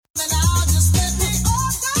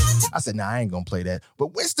I said, nah, I ain't gonna play that.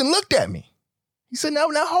 But Winston looked at me. He said, now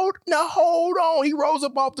hold on. He rose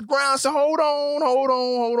up off the ground and said, hold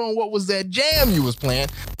on. What was that jam you was playing?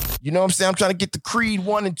 You know what I'm saying? I'm trying to get the Creed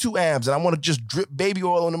 1 and 2 abs, and I want to just drip baby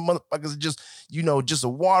oil on the motherfuckers. Just a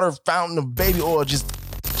water fountain of baby oil.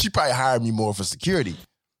 She probably hired me more for security.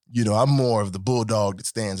 I'm more of the bulldog that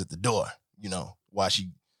stands at the door, while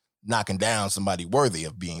she knocking down somebody worthy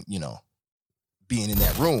of being in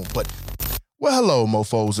that room. But, well, hello,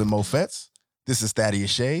 mofos and mofettes. This is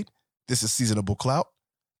Thaddeus Shade. This is Seasonable Clout,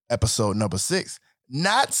 episode number 6.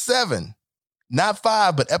 Not 7, not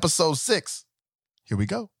 5, but episode 6. Here we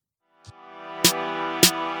go.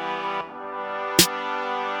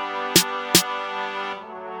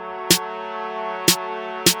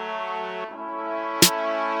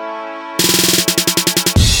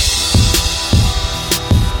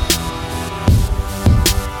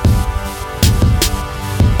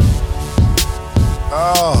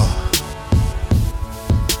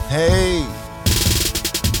 Hey,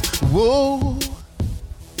 whoa,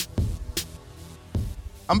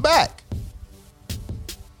 I'm back.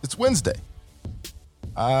 It's Wednesday,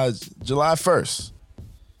 July 1st.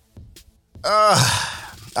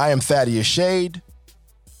 I am Thaddeus Shade.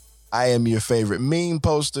 I am your favorite meme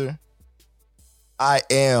poster. I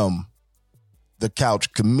am the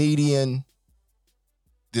couch comedian.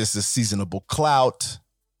 This is Seasonable Clout.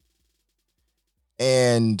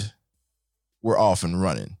 And we're off and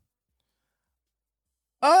running.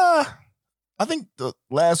 I think the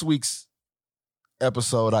last week's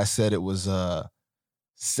episode, I said it was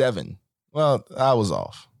 7. Well, I was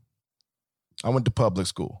off. I went to public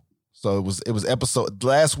school. So it was episode,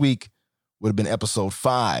 last week would have been episode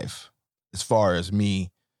 5 as far as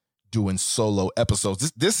me doing solo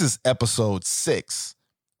episodes. This is episode 6,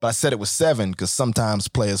 but I said it was 7 because sometimes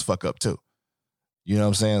players fuck up too. You know what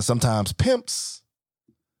I'm saying? Sometimes pimps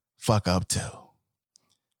fuck up too.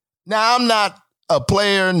 Now, I'm not a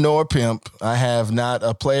player nor pimp. I have not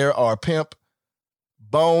a player or pimp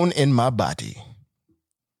bone in my body.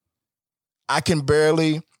 I can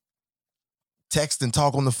barely text and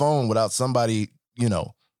talk on the phone without somebody,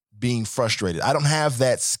 being frustrated. I don't have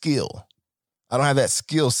that skill. I don't have that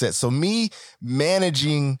skill set. So me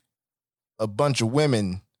managing a bunch of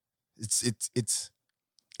women, it's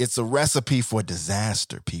a recipe for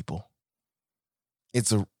disaster, people.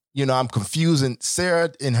 I'm confusing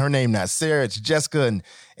Sarah and her name, not Sarah. It's Jessica and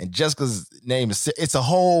Jessica's name is Sarah. It's a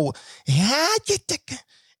whole,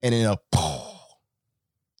 and then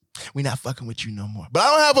we not fucking with you no more. But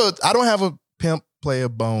I don't have a pimp player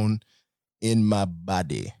bone in my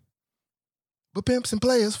body. But pimps and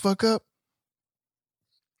players fuck up.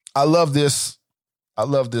 I love this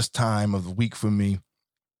time of the week for me.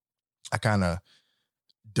 I kind of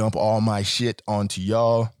dump all my shit onto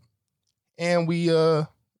y'all, and we then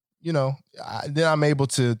I'm able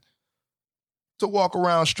to walk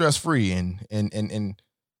around stress-free and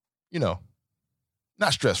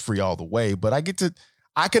not stress-free all the way, but I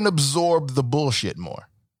can absorb the bullshit more.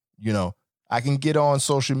 I can get on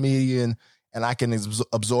social media and I can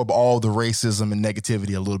absorb all the racism and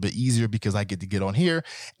negativity a little bit easier because I get to get on here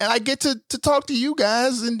and I get to talk to you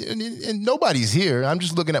guys and nobody's here. I'm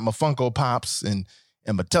just looking at my Funko Pops and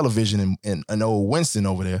my television and old Winston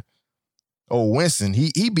over there. Oh, Winston,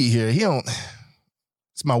 he be here.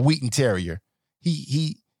 It's my Wheaton Terrier.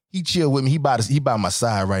 He chill with me. He by my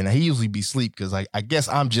side right now. He usually be asleep because I guess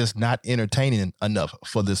I'm just not entertaining enough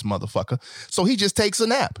for this motherfucker. So he just takes a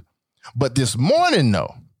nap. But this morning,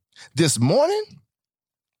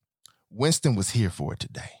 Winston was here for it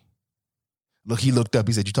today. Look, he looked up.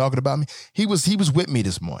 He said, "You talking about me?" He was with me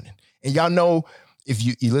this morning. And y'all know, if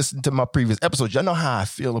you listen to my previous episodes, y'all know how I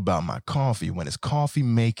feel about my coffee when it's coffee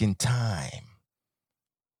making time.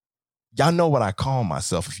 Y'all know what I call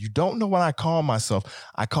myself. If you don't know what I call myself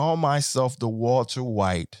the Walter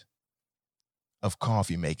White of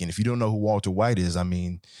coffee making. If you don't know who Walter White is, I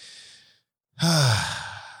mean,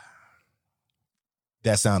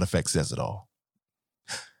 that sound effect says it all.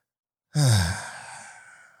 You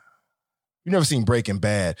never seen Breaking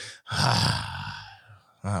Bad? I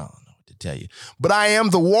don't know what to tell you. But I am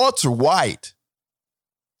the Walter White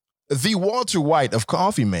of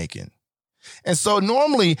coffee making. And so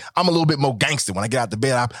normally I'm a little bit more gangster. When I get out the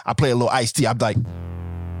bed, I play a little iced tea. I'm like,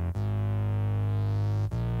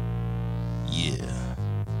 yeah,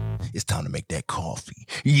 it's time to make that coffee.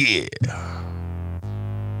 Yeah.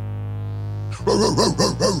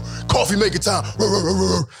 Coffee making time.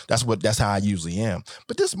 That's how I usually am.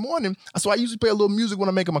 But this morning, so I usually play a little music when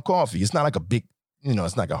I'm making my coffee. It's not like a big, it's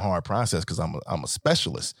not like a hard process because I'm a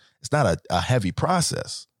specialist. It's not a heavy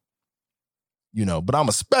process, but I'm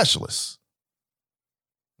a specialist.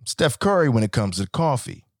 I'm Steph Curry when it comes to the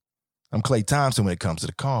coffee. I'm Klay Thompson when it comes to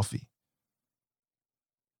the coffee.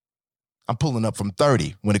 I'm pulling up from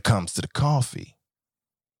 30 when it comes to the coffee.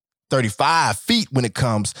 35 feet when it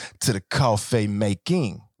comes to the coffee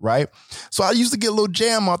making, right? So I used to get a little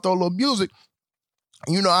jam, I throw a little music.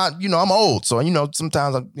 I'm old, so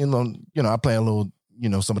sometimes I play a little,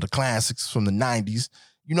 some of the classics from the 90s.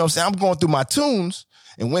 You know what I'm saying? I'm going through my tunes,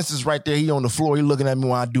 and Winston's right there. He on the floor. He looking at me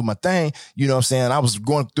while I do my thing. You know what I'm saying? I was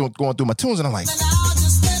going through my tunes, and I'm like,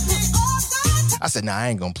 I said, nah, I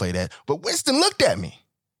ain't gonna play that. But Winston looked at me.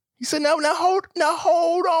 He said, now hold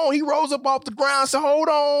on. He rose up off the ground and said, hold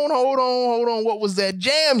on. What was that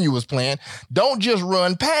jam you was playing? Don't just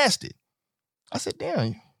run past it. I said,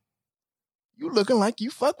 damn, you looking like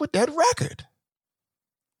you fuck with that record.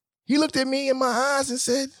 He looked at me in my eyes and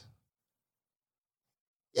said,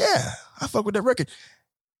 yeah, I fuck with that record.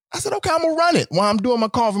 I said, okay, I'm gonna run it. While I'm doing my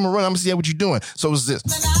coffee, I'm gonna see what you're doing. So it's this.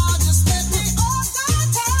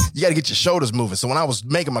 You gotta get your shoulders moving. So when I was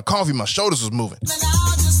making my coffee, my shoulders was moving.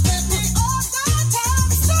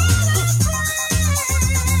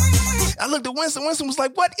 I looked at Winston. Winston was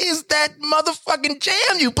like, what is that motherfucking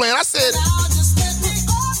jam you playing? I said,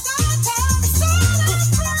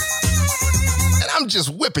 and I'm just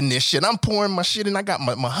whipping this shit. I'm pouring my shit in. I got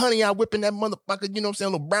my honey out whipping that motherfucker, you know what I'm saying?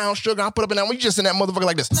 A little brown sugar. I put up in that one. You just in that motherfucker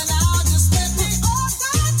like this.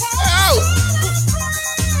 Oh!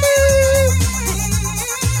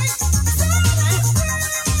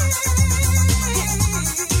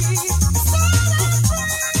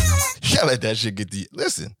 Y'all let that shit get the...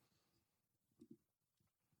 Listen.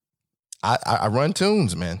 I run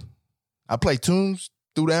tunes, man. I play tunes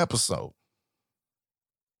through the episode.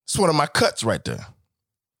 It's one of my cuts right there.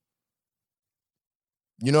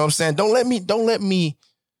 You know what I'm saying? Don't let me get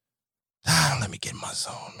in my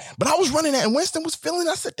zone, man. But I was running that, and Winston was feeling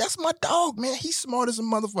it. I said, that's my dog, man. He's smart as a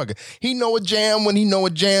motherfucker. He know a jam when he know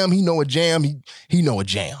a jam. He know a jam. He know a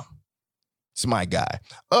jam. It's my guy.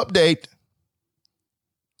 Update.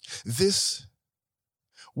 This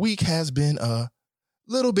week has been a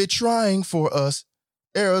little bit trying for us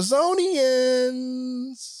Arizonians.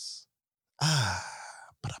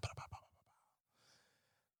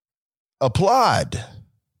 Applaud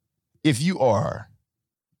if you are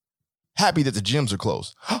happy that the gyms are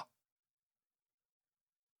closed.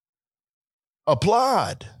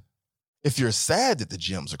 Applaud if you're sad that the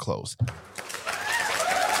gyms are closed.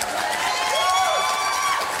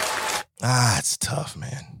 It's tough,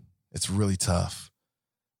 man. It's really tough.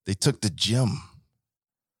 They took the gym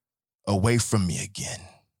away from me again.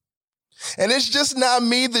 And it's just not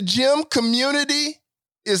me. The gym community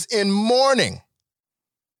is in mourning.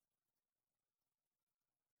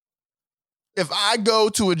 If I go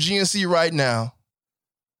to a GNC right now,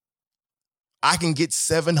 I can get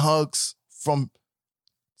 7 hugs from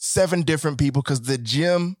 7 different people because the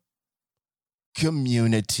gym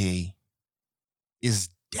community is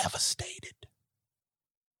devastated,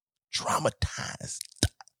 traumatized.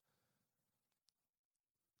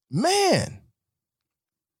 Man.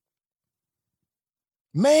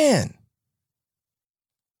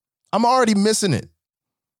 I'm already missing it.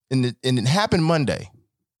 And it happened Monday.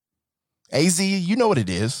 AZ, you know what it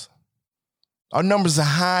is. Our numbers are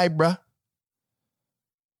high, bruh.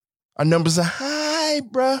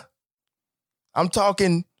 I'm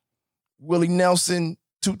talking Willie Nelson,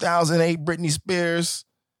 2008, Britney Spears,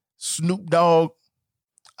 Snoop Dogg,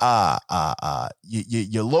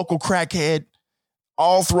 your local crackhead,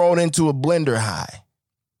 all thrown into a blender high.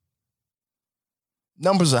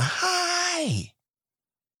 Numbers are high.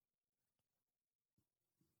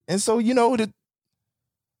 And so, he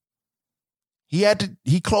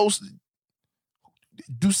closed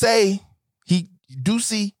Ducey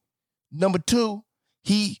number 2.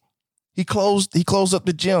 He closed up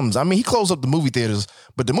the gyms. I mean, he closed up the movie theaters,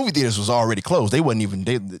 but the movie theaters was already closed. They wasn't even,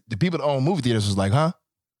 the people that own movie theaters was like, huh?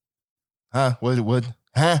 What?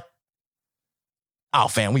 Huh? Oh,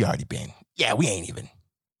 fam, we already been. Yeah, we ain't even.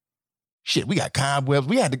 Shit, we got cobwebs.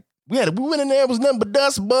 We went in there, it was nothing but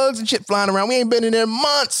dust, bugs, and shit flying around. We ain't been in there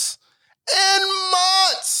months and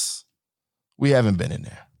months. We haven't been in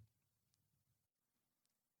there.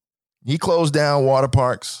 He closed down water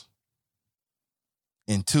parks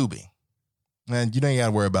in tubing. Man, you don't got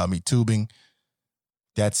to worry about me tubing.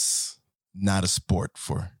 That's not a sport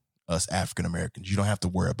for us African Americans. You don't have to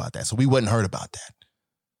worry about that. So we wasn't heard about that.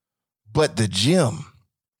 But the gym.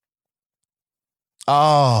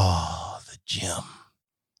 Oh, the gym.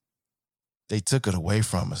 They took it away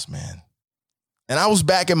from us, man. And I was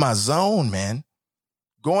back in my zone, man.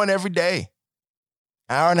 Going every day.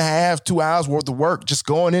 Hour and a half, 2 hours worth of work. Just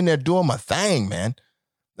going in there doing my thing, man.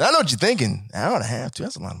 And I know what you're thinking. I don't have to.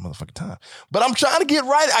 That's a lot of motherfucking time. But I'm trying to get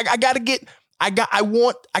right. I gotta get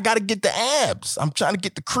the abs. I'm trying to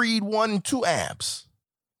get the Creed 1 and 2 abs.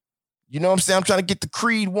 You know what I'm saying? I'm trying to get the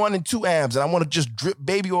Creed 1 and 2 abs, and I want to just drip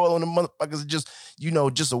baby oil on the motherfuckers, just,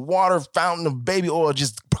 just a water fountain of baby oil,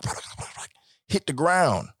 just hit the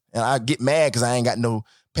ground. And I get mad because I ain't got no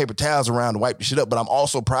paper towels around to wipe the shit up, but I'm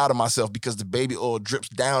also proud of myself because the baby oil drips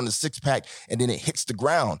down the 6-pack and then it hits the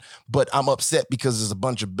ground. But I'm upset because there's a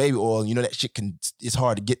bunch of baby oil, and that shit it's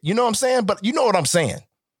hard to get. You know what I'm saying? But you know what I'm saying.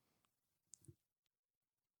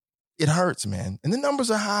 It hurts, man. And the numbers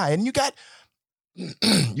are high, and you got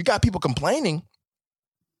people complaining.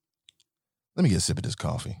 Let me get a sip of this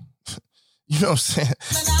coffee. You know what I'm saying?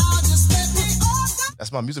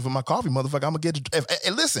 That's my music for my coffee, motherfucker. I'm going to get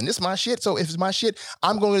it. Listen, this is my shit. So if it's my shit,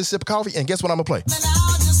 I'm going to get a sip of coffee, and guess what I'm going to play?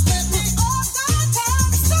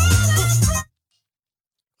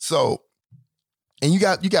 So, and you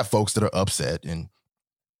got folks that are upset and,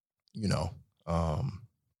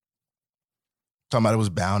 talking about it was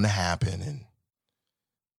bound to happen and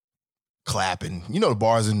clapping. The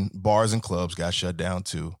bars and clubs got shut down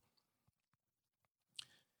too.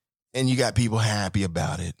 And you got people happy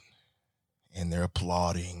about it. And they're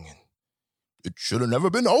applauding. And it should have never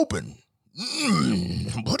been open.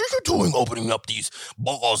 What are you doing opening up these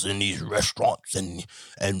bars and these restaurants and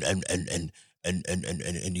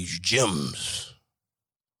these gyms?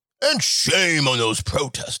 And shame on those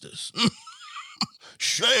protesters.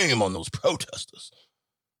 Shame on those protesters.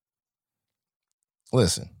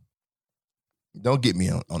 Listen, don't get me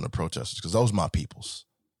on the protesters, because those are my peoples.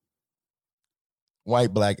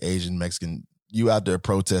 White, black, Asian, Mexican, you out there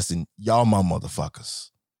protesting, y'all my motherfuckers.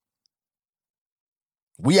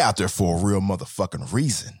 We out there for a real motherfucking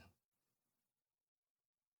reason.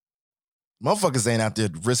 Motherfuckers ain't out there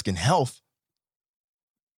risking health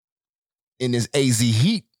in this AZ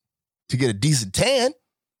heat to get a decent tan,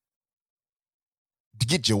 to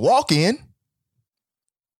get your walk in.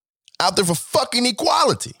 Out there for fucking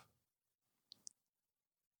equality.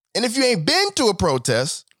 And if you ain't been to a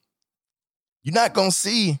protest, you're not going to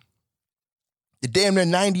see the damn near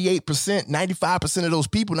 98%, 95% of those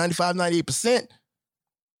people, 95, 98%,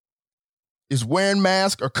 is wearing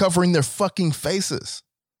masks or covering their fucking faces.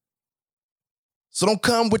 So don't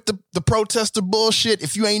come with the protester bullshit.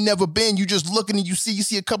 If you ain't never been, you just looking and you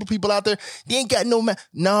see a couple people out there, they ain't got no mask.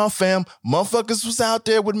 Nah, fam, motherfuckers was out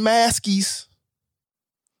there with maskies.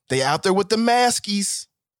 They out there with the maskies.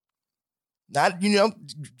 Not,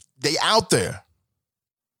 they out there.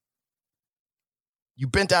 You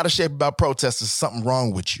bent out of shape about protesters, something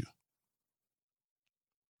wrong with you.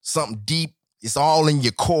 Something deep. It's all in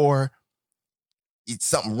your core. It's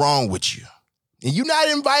something wrong with you. And you're not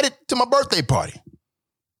invited to my birthday party.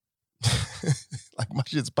 Like my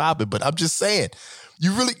shit's popping, but I'm just saying,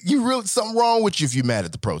 you really, something wrong with you if you're mad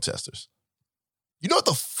at the protesters. You know what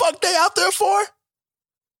the fuck they out there for?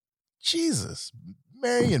 Jesus,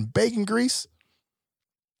 Mary and bacon grease.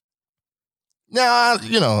 Now,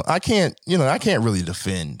 I can't really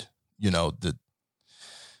defend, the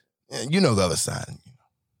other side.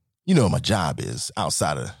 You know what my job is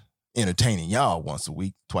outside of entertaining y'all once a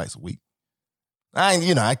week, twice a week. I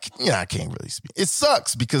can't really speak. It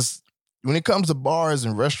sucks because when it comes to bars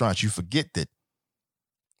and restaurants, you forget that,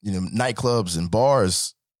 nightclubs and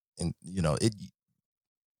bars and,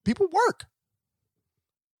 people work.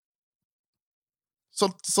 So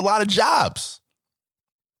it's a lot of jobs.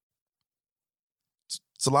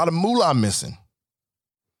 It's a lot of moolah missing.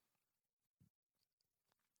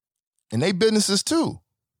 And they businesses too.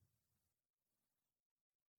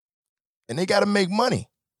 And they got to make money.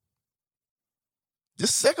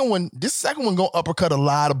 This second one gonna uppercut a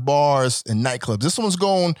lot of bars and nightclubs. This one's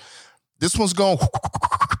going, this one's going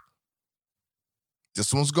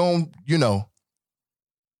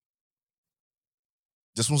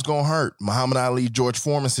hurt. Muhammad Ali, George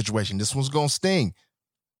Foreman situation. This one's going to sting.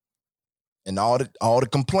 And all the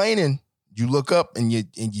complaining, you look up and your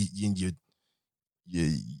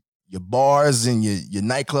bars and your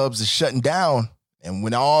nightclubs are shutting down. And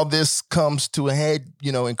when all this comes to a head,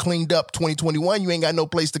 and cleaned up 2021, you ain't got no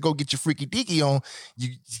place to go get your freaky deaky on.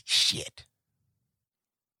 Shit.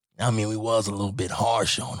 I mean, we was a little bit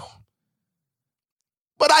harsh on them.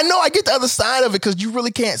 But I know I get the other side of it because you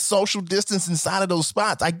really can't social distance inside of those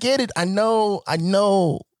spots. I get it. I know.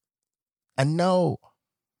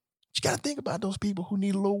 You got to think about those people who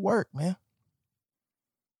need a little work, man.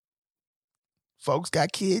 Folks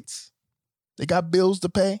got kids. They got bills to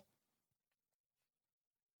pay.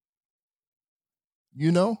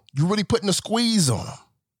 You're really putting a squeeze on them.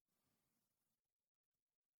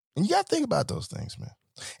 And you got to think about those things, man.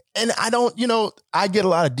 And I don't, I get a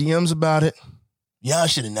lot of DMs about it. Y'all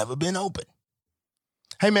should have never been open.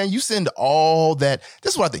 Hey, man, you send all that.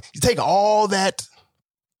 This is what I think. You take all that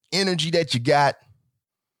energy that you got,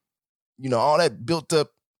 all that built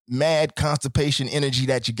up mad constipation energy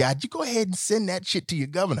that you got, you go ahead and send that shit to your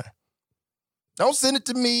governor. Don't send it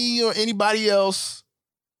to me or anybody else.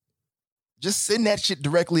 Just send that shit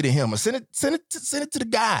directly to him, or send it to the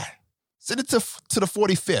guy. Send it to the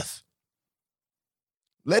 45th.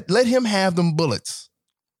 Let him have them bullets.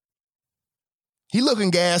 He looking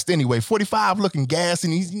gassed anyway. 45 looking gassed,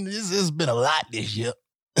 and this has been a lot this year.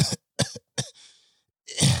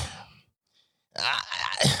 Not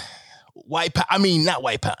white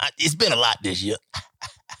power. It's been a lot this year.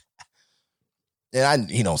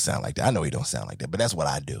 And he don't sound like that. I know he don't sound like that, but that's what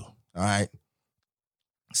I do. All right.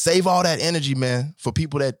 Save all that energy, man, for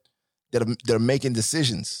people that are making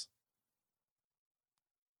decisions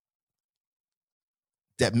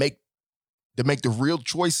that make the real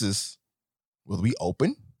choices. Will we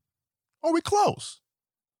open or we close?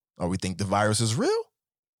 Or we think the virus is real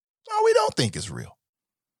or we don't think it's real?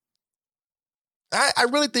 I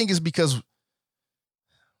really think it's because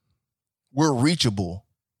we're reachable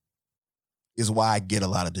is why I get a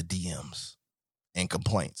lot of the DMs and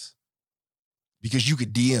complaints. Because you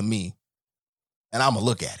could DM me and I'm going to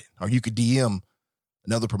look at it. Or you could DM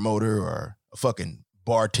another promoter or a fucking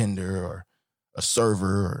bartender or a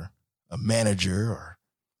server or a manager or,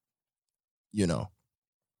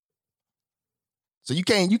 So you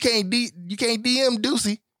can't DM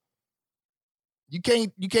Deucey. You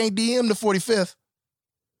can't DM the 45th.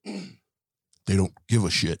 They don't give a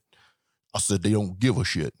shit. I said they don't give a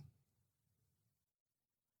shit.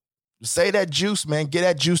 Say that juice, man. Get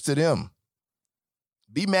that juice to them.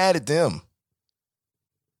 Be mad at them.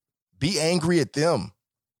 Be angry at them.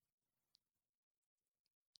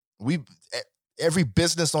 Every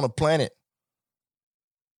business on the planet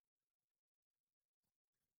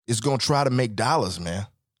is going to try to make dollars, man.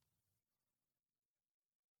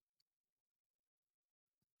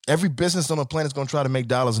 Every business on the planet is going to try to make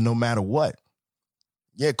dollars no matter what.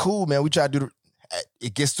 Yeah, cool, man. We try to do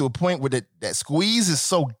it gets to a point where that squeeze is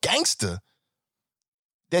so gangster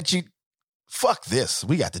that fuck this.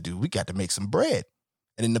 We got to make some bread.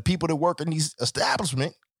 And then the people that work in these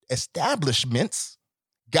establishments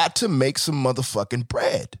got to make some motherfucking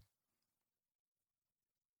bread.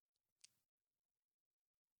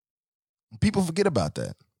 People forget about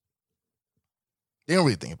that. They don't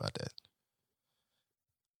really think about that.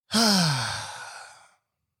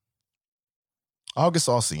 August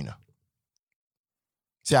Alsina.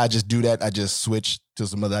 See, I just do that. I just switch to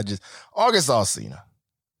some other. August Alsina.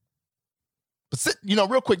 But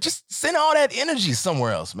real quick, just send all that energy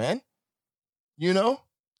somewhere else, man. And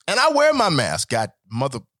I wear my mask. Got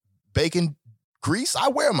mother bacon grease. I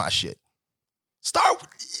wear my shit.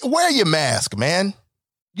 Wear your mask, man.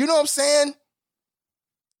 You know what I'm saying?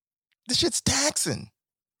 This shit's taxing.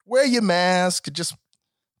 Wear your mask. Just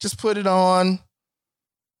put it on.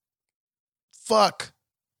 Fuck.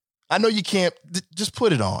 I know you can't. Just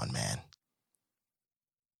put it on, man.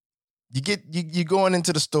 You going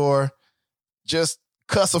into the store, just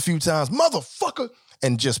cuss a few times, motherfucker,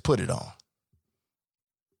 and just put it on.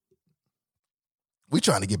 We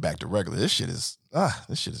trying to get back to regular. This shit is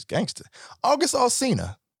gangster. August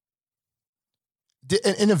Alsina did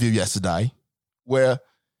an interview yesterday where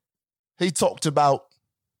he talked about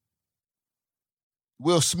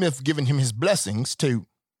Will Smith giving him his blessings to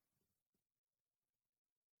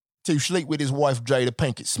sleep with his wife, Jada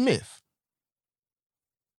Pinkett Smith.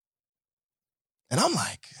 And I'm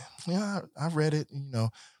like, I read it.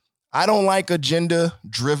 I don't like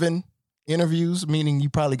agenda-driven interviews, meaning you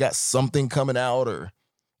probably got something coming out, or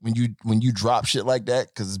when you drop shit like that,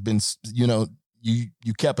 because it's been,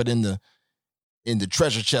 you kept it in the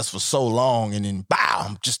treasure chest for so long, and then bow,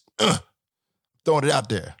 I'm just throwing it out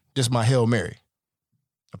there. This is my Hail Mary.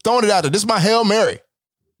 I'm throwing it out there. This is my Hail Mary.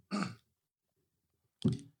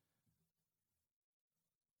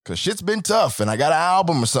 Because shit's been tough, and I got an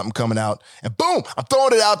album or something coming out, and boom, I'm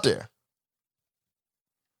throwing it out there.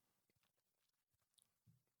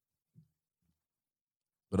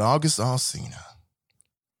 But August Alsina,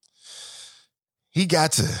 he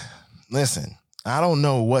got to, listen, I don't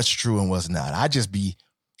know what's true and what's not. I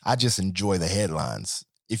just enjoy the headlines.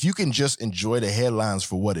 If you can just enjoy the headlines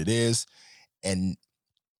for what it is, and,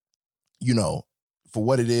 for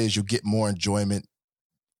what it is, you'll get more enjoyment.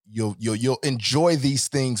 You'll enjoy these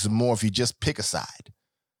things more if you just pick a side.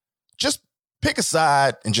 Just pick a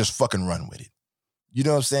side and just fucking run with it. You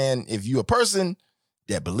know what I'm saying? If you're a person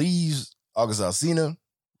that believes August Alsina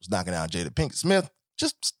was knocking out Jada Pinkett Smith,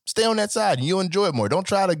 Just stay on that side and you'll enjoy it more. Don't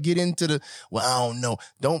try to get into the, well, I don't know.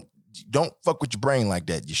 Don't fuck with your brain like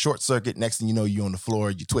that. You short circuit, next thing you know, you're on the floor,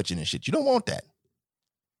 you're twitching and shit. You don't want that.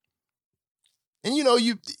 And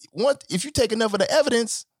if you take enough of the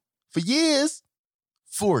evidence for years,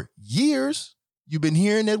 you've been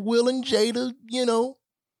hearing that Will and Jada,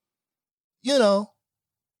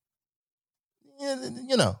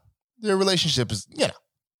 their relationship is,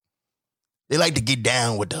 they like to get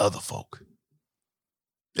down with the other folk.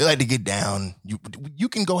 They like to get down. You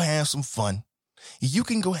can go have some fun. You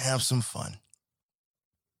can go have some fun.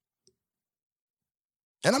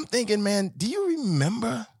 And I'm thinking, man, do you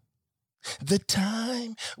remember the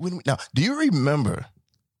time do you remember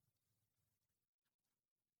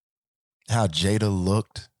how Jada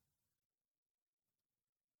looked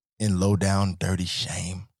in Low Down Dirty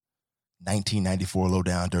Shame? 1994 Low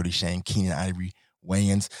Down Dirty Shame, Keenan Ivory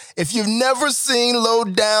Wayans. If you've never seen Low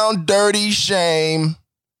Down Dirty Shame,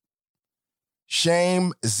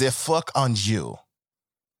 shame the fuck on you.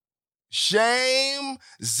 Shame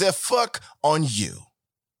the fuck on you.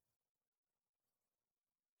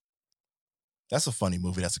 That's a funny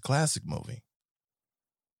movie. That's a classic movie.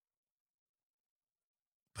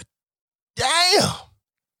 But damn,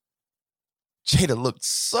 Jada looked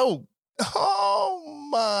so,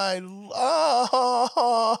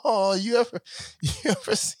 you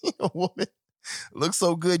ever seen a woman look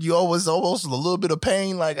so good? You almost a little bit of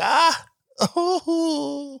pain, like, that's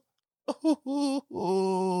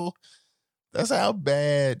how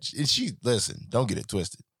bad. And listen, don't get it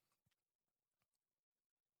twisted.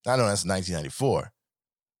 I know that's 1994.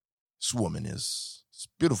 This woman is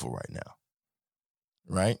beautiful right now.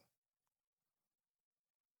 Right?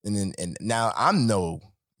 And now I'm no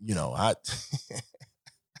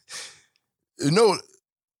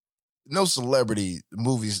celebrity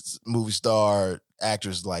movie star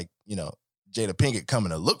actors like, Jada Pinkett coming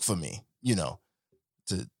to look for me,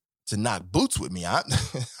 to knock boots with me. I'm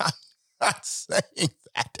not saying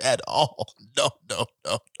that at all. No.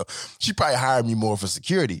 She probably hired me more for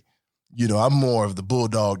security. I'm more of the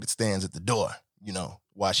bulldog that stands at the door,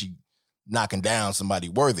 while she knocking down somebody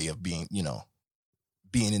worthy of being,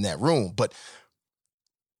 being in that room. But,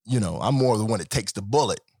 I'm more the one that takes the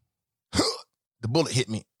bullet. The bullet hit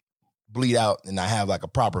me, bleed out, and I have like a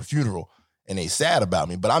proper funeral, and they sad about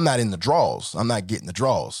me. But I'm not in the draws. I'm not getting the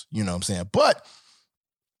draws. You know what I'm saying? But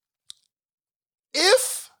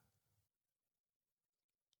if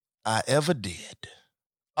I ever did,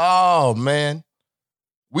 oh, man,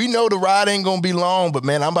 we know the ride ain't going to be long, but,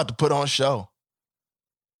 man, I'm about to put on a show.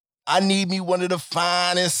 I need me one of the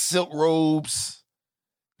finest silk robes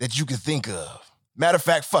that you can think of. Matter of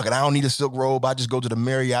fact, fuck it. I don't need a silk robe. I just go to the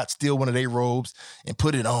Marriott, steal one of their robes, and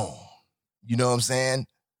put it on. You know what I'm saying?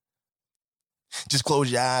 Just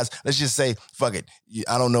close your eyes. Let's just say, fuck it.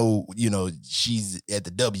 I don't know, she's at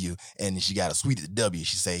the W and she got a suite at the W.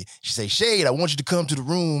 She say, Shade, I want you to come to the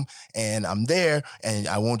room and I'm there and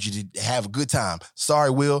I want you to have a good time. Sorry,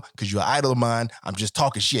 Will, because you're an idol of mine. I'm just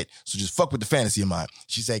talking shit. So just fuck with the fantasy of mine.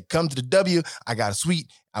 She say, come to the W. I got a suite.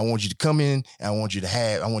 I want you to come in and I want you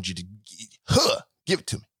to give it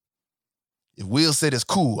to me. If Will said it's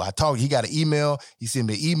cool, he got an email. He sent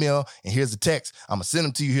me an email, and here's the text. I'm going to send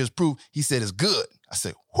them to you. Here's proof. He said it's good. I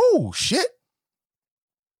said, whoo, shit.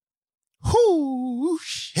 Whoo,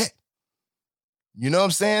 shit. You know what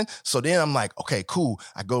I'm saying? So then I'm like, okay, cool.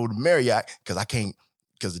 I go to Marriott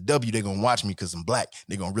because the W, they're going to watch me because I'm black.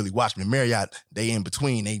 They're going to really watch me. The Marriott, they in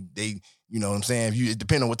between. They you know what I'm saying? It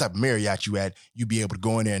depends on what type of Marriott you at, you be able to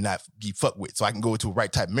go in there and not be fucked with. So I can go into a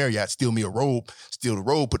right type of Marriott, steal me a robe, steal the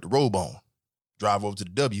robe, put the robe on. Drive over to the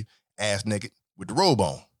W, ass naked with the robe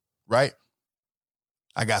on, right?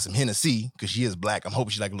 I got some Hennessy because she is black. I'm hoping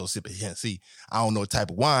she like a little sip of Hennessy. I don't know what type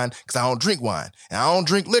of wine because I don't drink wine and I don't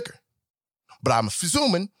drink liquor. But I'm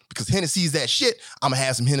assuming because Hennessy is that shit, I'm going to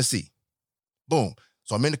have some Hennessy. Boom.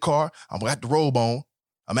 So I'm in the car. I got the robe on.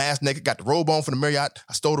 I'm ass naked, got the robe on for the Marriott.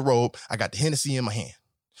 I stole the robe. I got the Hennessy in my hand.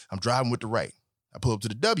 I'm driving with the right. I pull up to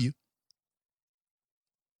the W.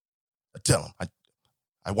 I tell them,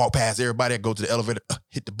 I walk past everybody. I go to the elevator,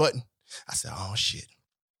 hit the button. I said, oh, shit.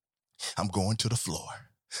 I'm going to the floor.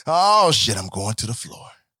 Oh, shit, I'm going to the floor.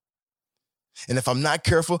 And if I'm not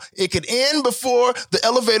careful, it could end before the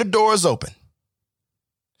elevator door is open.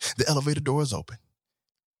 The elevator door is open.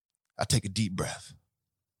 I take a deep breath.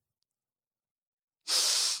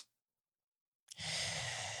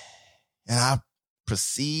 And I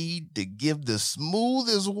proceed to give the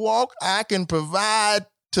smoothest walk I can provide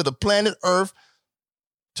to the planet Earth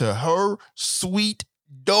to her sweet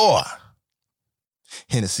door.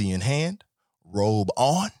 Hennessy in hand, robe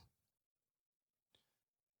on.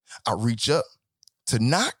 I reach up to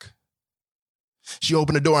knock. She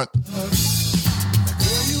opened the door and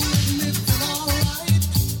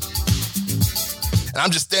I'm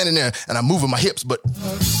just standing there and I'm moving my hips, but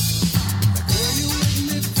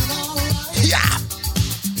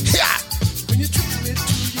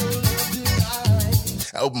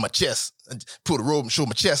I open my chest, pull the robe and show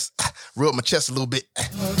my chest, rub my chest a little bit.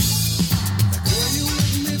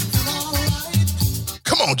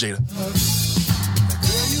 Come on, Jada.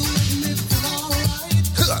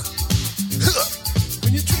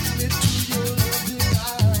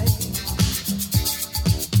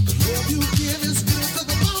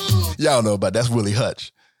 Y'all know about that's Willie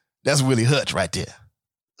Hutch. That's Willie Hutch right there.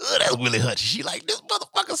 That's Willie Hutch. She like, this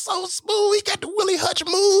motherfucker so smooth. He got the Willie Hutch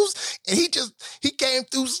moves. And he came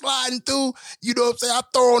through sliding through. You know what I'm saying? I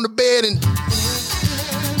throw her on the bed and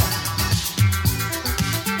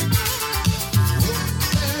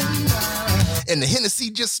the Hennessy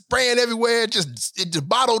just spraying everywhere. It just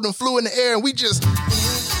bottled and flew in the air. And we just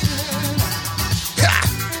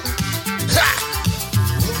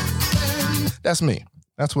That's me.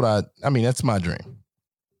 That's what that's my dream.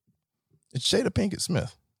 It's Jada Pinkett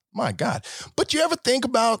Smith. My God. But you ever think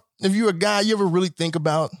about, if you're a guy, you ever really think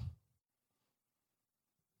about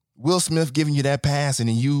Will Smith giving you that pass and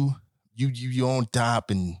then you on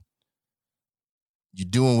top and you're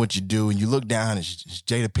doing what you do and you look down and it's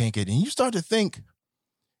Jada Pinkett and you start to think,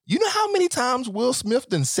 you know how many times Will Smith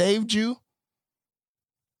done saved you?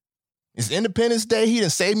 It's Independence Day. He done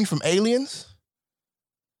saved me from aliens.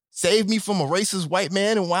 Saved me from a racist white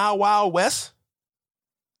man in Wild Wild West.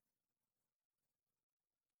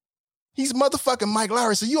 He's motherfucking Mike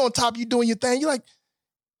Lowry. So you on top, you doing your thing. You're like,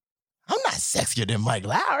 I'm not sexier than Mike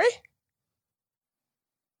Lowry.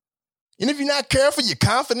 And if you're not careful, your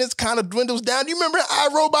confidence kind of dwindles down. Do you remember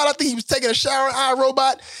iRobot? I think he was taking a shower in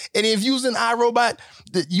iRobot. And if you was in iRobot,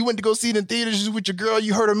 that you went to go see it in theaters with your girl,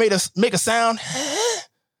 you heard her make a sound.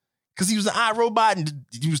 Because he was in iRobot and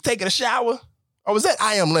he was taking a shower. Or was that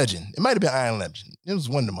I Am Legend? It might have been I Am Legend. It was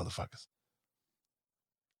one of the motherfuckers.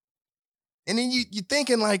 And then you're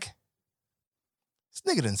thinking like, this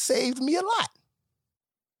nigga done saved me a lot.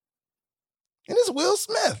 And it's Will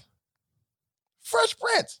Smith. Fresh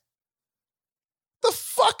Prince. The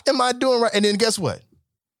fuck am I doing right? And then guess what?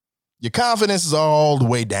 Your confidence is all the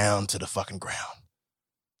way down to the fucking ground.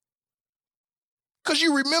 Because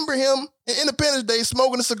you remember him in Independence Day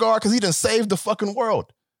smoking a cigar because he done saved the fucking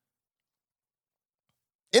world.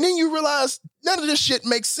 And then you realize none of this shit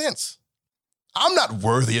makes sense. I'm not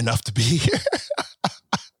worthy enough to be here.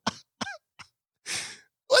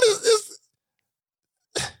 What is this?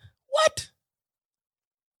 What?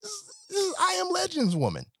 This is I Am Legend's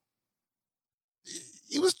woman.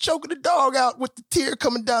 He was choking the dog out with the tear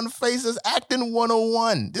coming down the face. It's acting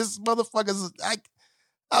 101. This motherfucker's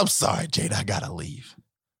I'm sorry, Jada, I gotta leave.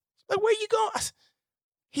 Like, where you going?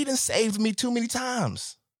 He done saved me too many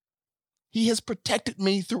times. He has protected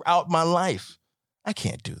me throughout my life. I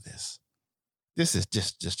can't do this. This is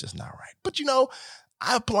just not right. But you know,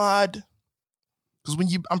 I applaud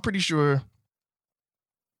because I'm pretty sure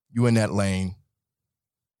you in that lane,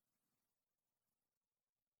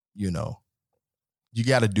 you know, you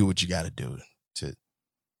got to do what you got to do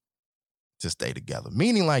to stay together.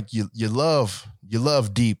 Meaning like you love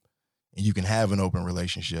deep and you can have an open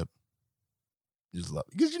relationship. Just love.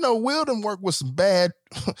 Because, you know, Will done work with some bad,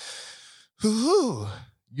 you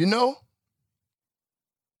know?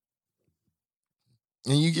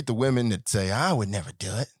 And you get the women that say, I would never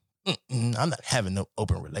do it. I'm not having no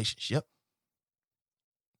open relationship.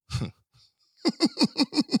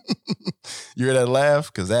 You hear that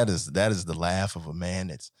laugh? Because that is the laugh of a man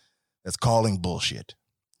that's calling bullshit.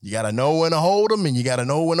 You got to know when to hold them and you got to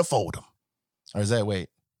know when to fold them. Or is that, wait,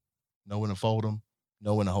 know when to fold them,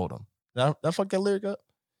 know when to hold them. Did I fuck that lyric up?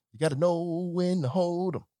 You got to know when to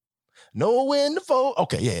hold them, know when to fold.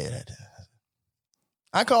 Okay, yeah.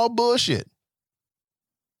 I call bullshit.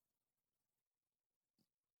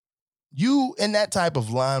 You in that type of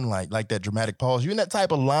limelight, like that dramatic pause, you in that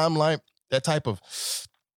type of limelight, that type of,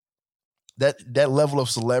 that level of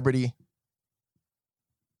celebrity,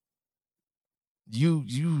 you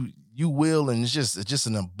will, and it's just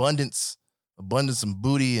an abundance of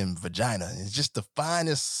booty and vagina. It's just the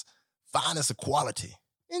finest of quality.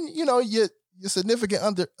 And, you know, your significant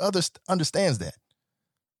other understands that.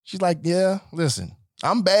 She's like, yeah, listen,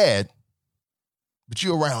 I'm bad, but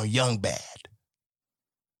you're around young bad.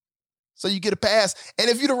 So you get a pass. And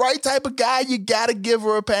if you're the right type of guy, you got to give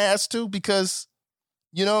her a pass too, because,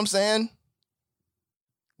 you know what I'm saying?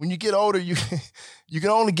 When you get older, you can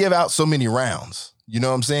only give out so many rounds. You know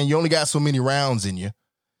what I'm saying? You only got so many rounds in you.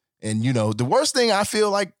 And, you know, the worst thing I feel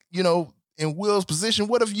like, you know, in Will's position.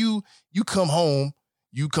 What if you come home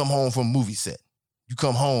from a movie set. You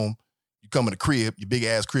come home, you come in the crib, your big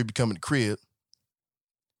ass crib, you come in the crib.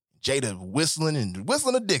 Jada whistling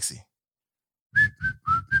a Dixie.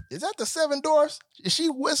 Is that the Seven Dwarfs? Is she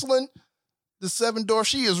whistling the Seven Dwarfs?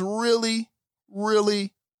 She is really,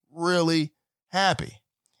 really, really happy.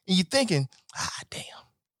 And you're thinking, damn.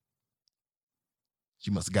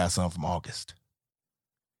 She must have got something from August.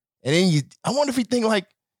 And then I wonder if you think like,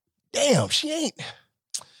 damn, she ain't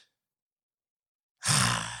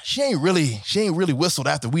really whistled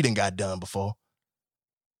after we done got done before.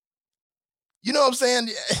 You know what I'm saying?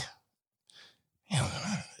 Damn,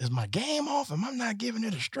 is my game off? Am I not giving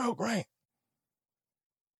it a stroke, right?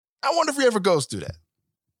 I wonder if he ever goes through that.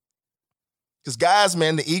 Because guys,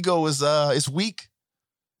 man, the ego is it's weak.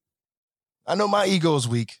 I know my ego is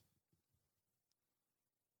weak.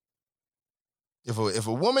 If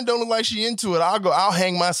a woman don't look like she into it, I'll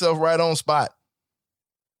hang myself right on spot.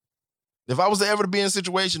 If I was ever to be in a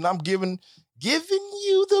situation, I'm giving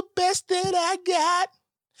you the best that I got,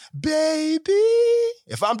 baby.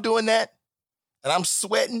 If I'm doing that and I'm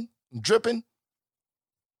sweating and dripping,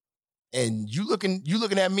 and you looking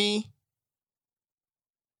at me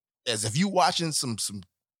as if you watching some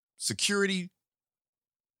security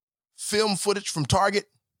film footage from Target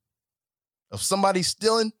of somebody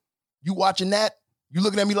stealing, you watching that, you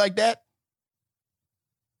looking at me like that,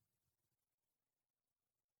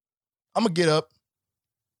 I'm going to get up,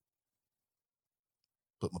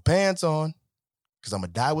 put my pants on, because I'm going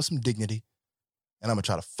to die with some dignity, and I'm going to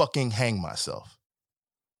try to fucking hang myself.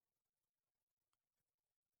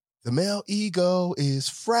 The male ego is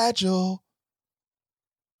fragile.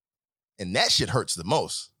 And that shit hurts the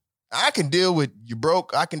most. I can deal with you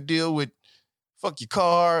broke. I can deal with fuck your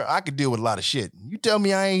car. I can deal with a lot of shit. You tell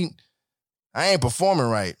me I ain't performing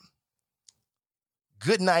right.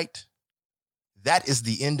 Good night. That is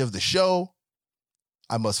the end of the show.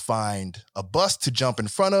 I must find a bus to jump in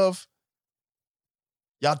front of.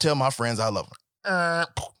 Y'all tell my friends I love them.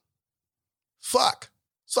 Fuck.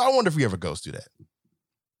 So I wonder if he ever goes through that.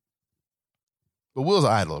 But Will's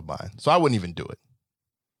an idol of mine, so I wouldn't even do it.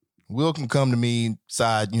 Will can come to me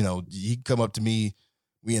side, he can come up to me.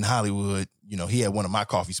 We in Hollywood, he had one of my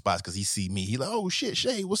coffee spots because he see me. He like, oh shit,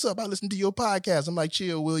 Shay, what's up? I listen to your podcast. I'm like,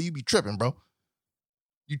 chill, Will, you be tripping, bro.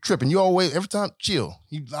 You tripping. You always, every time, chill.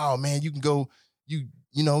 Oh man, you can go, you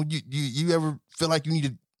ever feel like you need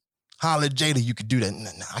to holler at Jada, you could do that.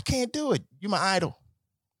 Nah, I can't do it. You're my idol.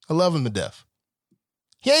 I love him to death.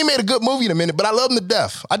 He ain't made a good movie in a minute, but I love him to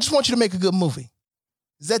death. I just want you to make a good movie.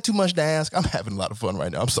 Is that too much to ask? I'm having a lot of fun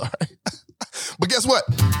right now. I'm sorry. But guess what?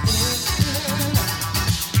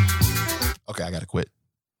 Okay, I got to quit.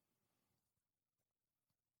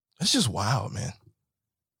 It's just wild, man.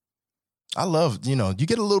 I love, you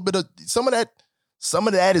get a little bit of, some of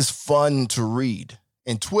that is fun to read.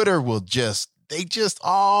 And Twitter will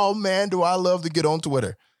oh man, do I love to get on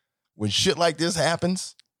Twitter. When shit like this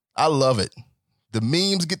happens, I love it. The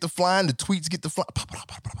memes get to flying, the tweets get to flying.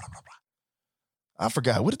 I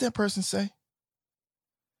forgot. What did that person say?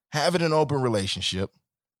 Having an open relationship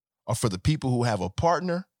or for the people who have a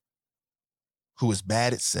partner who is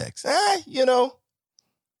bad at sex. I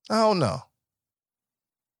don't know.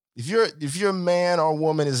 If you're a man or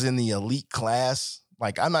woman is in the elite class,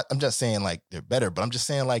 like I'm just saying like they're better, but I'm just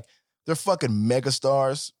saying like they're fucking mega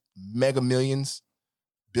stars, mega millions,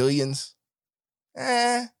 billions.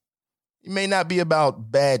 It may not be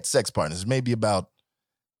about bad sex partners. It may be about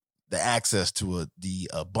the access to the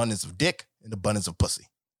abundance of dick and abundance of pussy.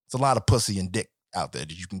 It's a lot of pussy and dick out there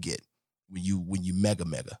that you can get when you mega.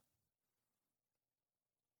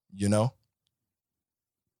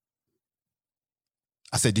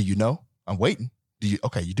 I said, do you know? I'm waiting. Do you?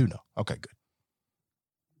 Okay, you do know. Okay, good.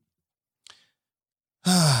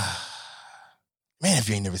 Man, if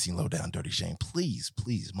you ain't never seen Low Down Dirty Shame, please,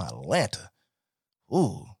 my Atlanta.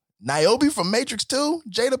 Ooh, Niobe from Matrix 2?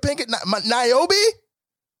 Jada Pinkett? Niobe?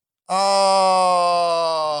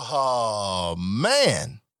 Oh,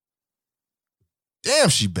 man. Damn,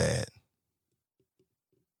 she bad.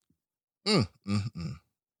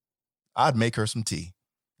 I'd make her some tea.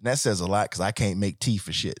 And that says a lot because I can't make tea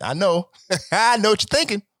for shit. I know. I know what you're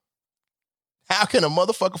thinking. How can a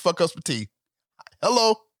motherfucker fuck us with tea?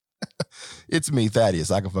 Hello. It's me,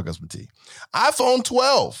 Thaddeus. I can fuck us with tea. iPhone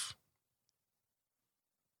 12.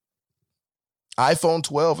 iPhone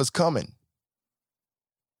 12 is coming.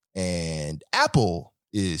 And Apple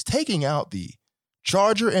is taking out the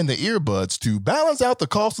charger and the earbuds to balance out the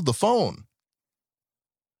cost of the phone.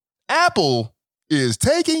 Apple is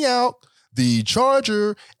taking out the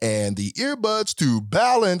charger and the earbuds to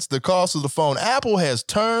balance the cost of the phone. Apple has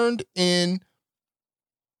turned in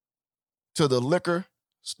to the liquor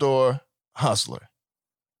store hustler.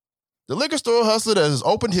 The liquor store hustler that has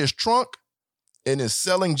opened his trunk and is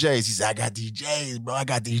selling J's. He said, I got these J's, bro. I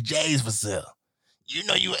got these J's for sale. You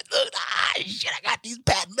know, look, shit, I got these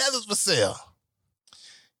patent leathers for sale.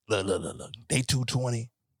 Look. They $220.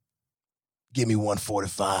 Give me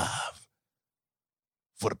 $145.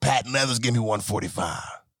 For the patent leathers, give me $145.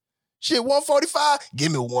 Shit, $145?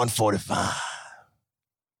 Give me $145.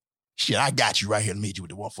 Shit, I got you right here to meet you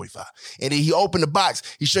with the $145. And then he opened the box.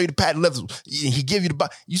 He show you the patent leathers. He give you the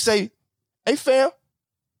box. You say, hey, fam,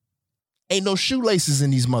 ain't no shoelaces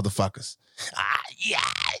in these motherfuckers. Yeah.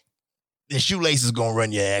 The shoelaces gonna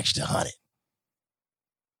run you an extra $100.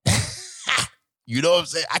 You know what I'm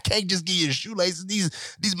saying? I can't just give you the shoelaces.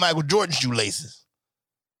 These Michael Jordan shoelaces.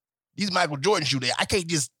 These Michael Jordan shoelaces. I can't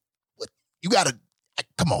just, you gotta,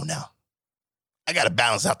 come on now. I gotta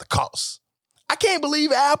balance out the costs. I can't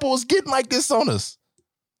believe Apple is getting like this on us.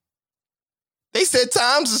 They said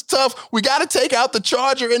times is tough. We gotta take out the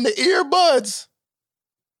charger and the earbuds.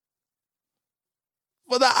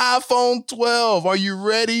 For the iPhone 12, are you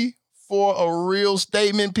ready for a real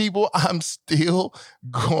statement, people? I'm still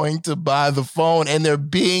going to buy the phone, and they're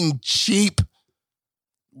being cheap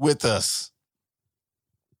with us.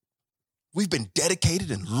 We've been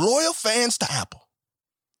dedicated and loyal fans to Apple.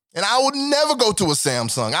 And I would never go to a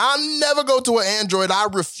Samsung. I'll never go to an Android. I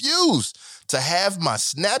refuse to have my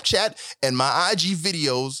Snapchat and my IG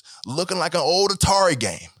videos looking like an old Atari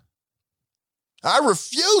game. I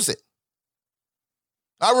refuse it.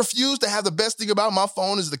 I refuse to have the best thing about my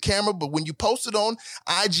phone is the camera, but when you post it on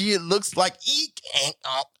IG, it looks like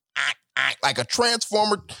a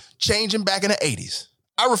transformer changing back in the 80s.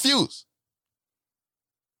 I refuse.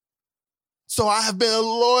 So I have been a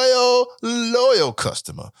loyal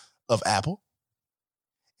customer of Apple.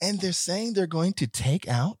 And they're saying they're going to take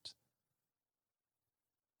out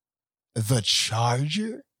the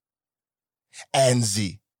charger and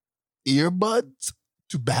the earbuds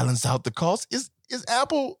to balance out the cost. Is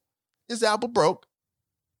Apple broke?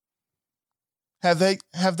 Have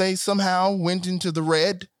they somehow went into the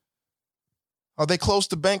red? Are they close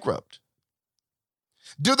to bankrupt?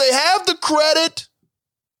 Do they have the credit?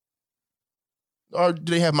 Or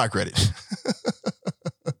do they have my credit?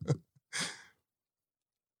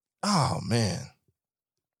 Oh, man.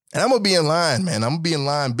 And I'm going to be in line, man. I'm going to be in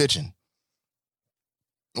line bitching.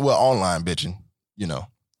 Well, online bitching, you know,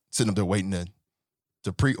 sitting up there waiting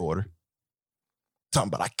to pre-order. Talking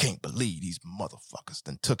about, I can't believe these motherfuckers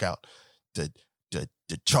then took out the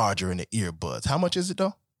charger and the earbuds. How much is it,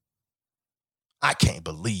 though? I can't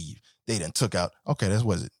believe they done took out, okay, that's,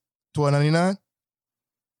 what is it, $12.99?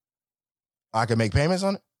 I can make payments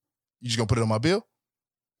on it? You just gonna put it on my bill?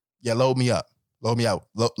 Yeah, load me up. Load me out.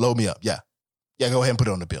 Load me up, yeah. Yeah, go ahead and put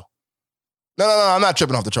it on the bill. No, I'm not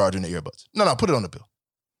tripping off the charger and the earbuds. No, put it on the bill.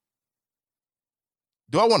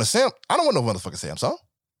 Do I want a Sam? I don't want no motherfucking Samsung.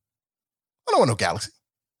 I don't want no Galaxy.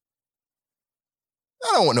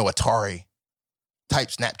 I don't want no Atari type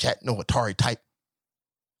Snapchat, no Atari type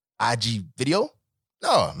IG video.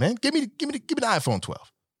 No, man, give me the iPhone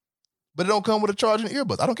 12. But it don't come with a charger and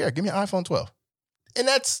earbuds. I don't care. Give me an iPhone 12. And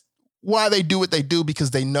that's why they do what they do,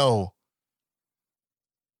 because they know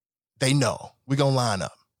we're going to line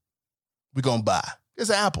up. We're going to buy. It's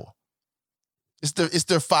Apple. It's their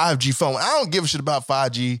 5G phone. I don't give a shit about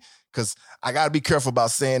 5G because I got to be careful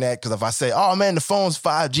about saying that, because if I say, oh, man, the phone's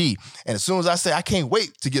 5G, and as soon as I say I can't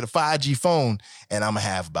wait to get a 5G phone, and I'm going to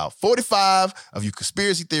have about 45 of you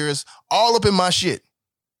conspiracy theorists all up in my shit.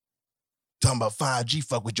 Talking about 5G,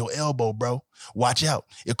 fuck with your elbow, bro. Watch out.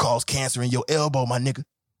 It causes cancer in your elbow, my nigga.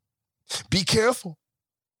 Be careful.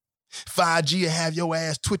 5G will have your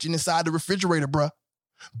ass twitching inside the refrigerator, bro.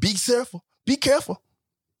 Be careful. Be careful.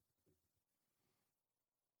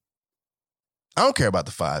 I don't care about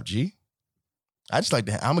the 5G. I just like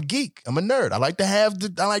to I'm a geek. I'm a nerd. I like to have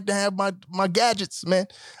my gadgets, man.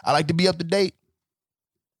 I like to be up to date.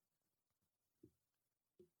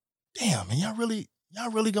 Damn, man, y'all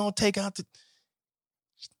really gonna take out the...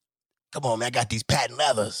 Come on, man, I got these patent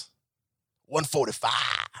leathers. $145.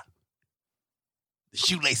 The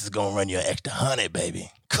shoelace is gonna run you an extra $100, baby.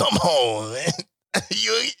 Come on, man.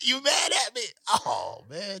 You mad at me? Oh,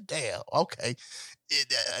 man, damn. Okay.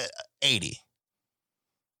 $80.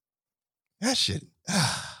 That shit,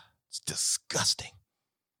 it's disgusting.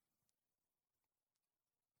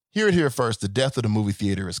 Hear it here first. The death of the movie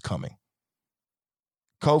theater is coming.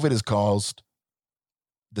 COVID has caused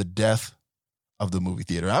the death of the movie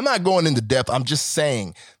theater. I'm not going into depth. I'm just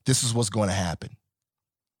saying this is what's going to happen.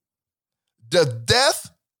 The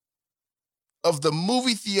death of the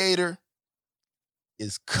movie theater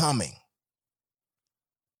is coming.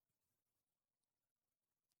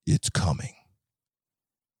 It's coming.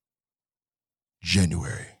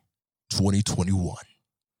 January 2021.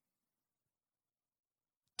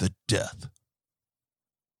 The death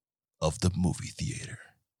of the movie theater.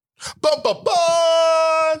 Bum, bum,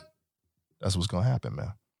 bum! That's what's going to happen,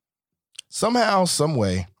 man. Somehow, some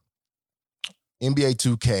way, NBA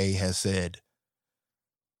 2K has said,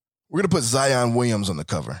 we're going to put Zion Williams on the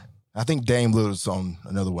cover. I think Dame Lillard's on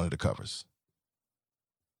another one of the covers.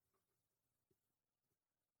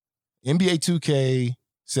 NBA 2K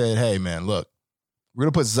said, hey, man, look, we're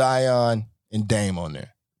going to put Zion and Dame on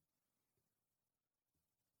there.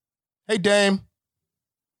 Hey, Dame.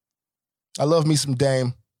 I love me some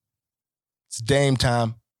Dame. It's Dame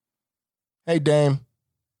time. Hey, Dame.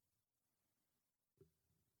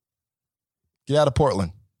 Get out of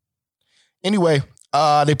Portland. Anyway,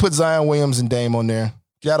 they put Zion Williams and Dame on there.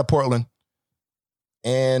 Get out of Portland.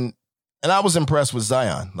 And I was impressed with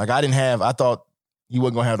Zion. Like, I thought he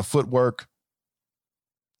wasn't going to have the footwork.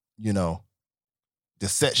 You know, the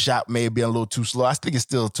set shot may have been a little too slow. I think it's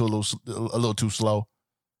still a little too slow.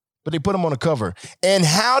 But they put him on the cover. And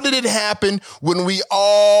how did it happen when we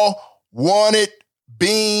all wanted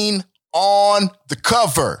Bean on the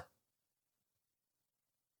cover?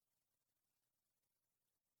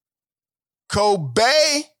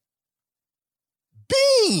 Kobe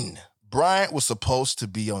Bean Bryant was supposed to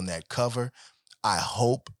be on that cover. I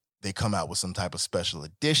hope they come out with some type of special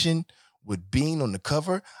edition with Bean on the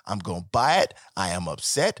cover. I'm going to buy it. I am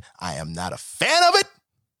upset. I am not a fan of it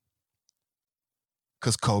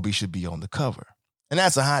because Kobe should be on the cover. And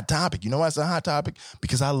that's a hot topic. You know why it's a hot topic?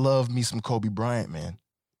 Because I love me some Kobe Bryant, man.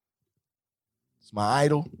 It's my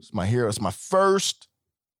idol. It's my hero. It's my first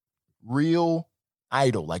real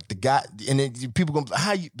idol. Like the guy, and then people go,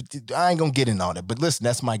 I ain't going to get in on it. But listen,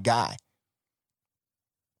 that's my guy.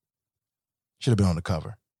 Should have been on the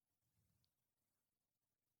cover.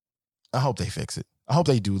 I hope they fix it. I hope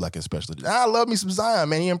they do like a special edition. I love me some Zion,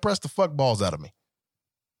 man. He impressed the fuck balls out of me.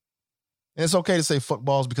 And it's okay to say fuck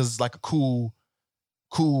balls because it's like a cool,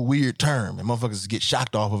 weird term. And motherfuckers get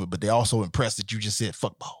shocked off of it, but they also impressed that you just said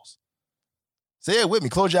fuck balls. Say it with me.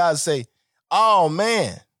 Close your eyes and say, oh,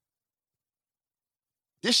 man,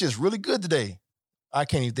 this shit's really good today. I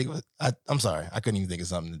can't even think of it. I'm sorry. I couldn't even think of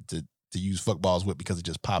something to use fuck balls with because it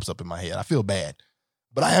just pops up in my head. I feel bad.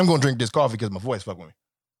 But I am going to drink this coffee because my voice fuck with me.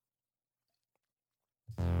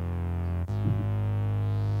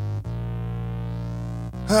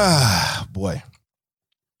 Boy.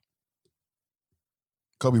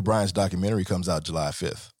 Kobe Bryant's documentary comes out July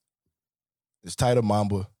 5th. It's titled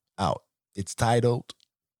Mamba Out.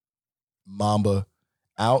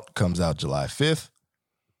 Comes out July 5th.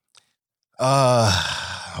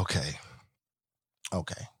 Okay.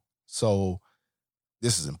 So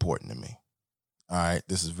this is important to me. All right.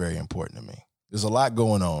 This is very important to me. There's a lot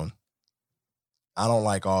going on. I don't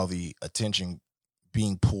like all the attention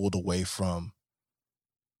being pulled away from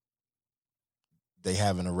they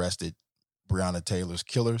haven't arrested Breonna Taylor's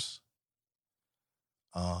killers.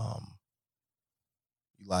 Elijah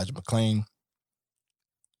McClain.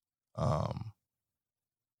 I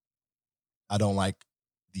don't like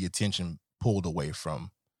the attention pulled away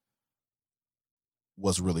from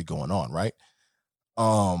what's really going on, right?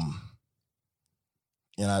 And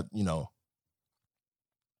I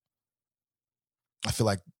feel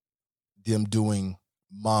like them doing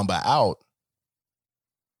Mamba Out,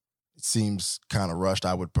 it seems kind of rushed.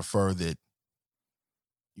 I would prefer that,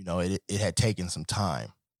 it had taken some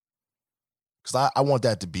time. Because I want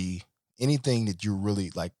that to be anything that you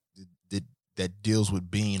really like that deals with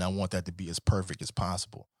Bean. I want that to be as perfect as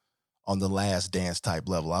possible on the Last Dance type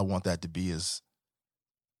level. I want that to be as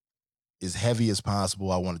heavy as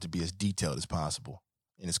possible. I want it to be as detailed as possible.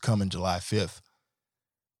 And it's coming July 5th.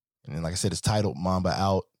 And then, like I said, it's titled Mamba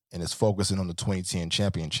Out, and it's focusing on the 2010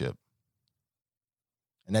 championship.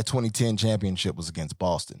 And that 2010 championship was against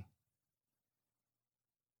Boston.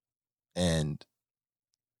 And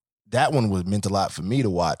that one meant a lot for me to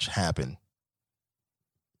watch happen.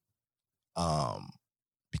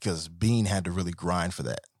 Because Bean had to really grind for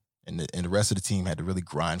that. And the rest of the team had to really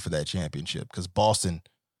grind for that championship because Boston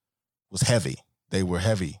was heavy. They were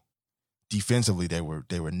heavy. Defensively, they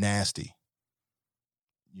were nasty.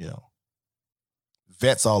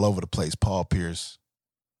 Vets all over the place. Paul Pierce,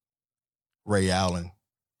 Ray Allen,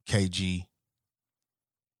 KG,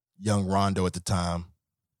 young Rondo at the time.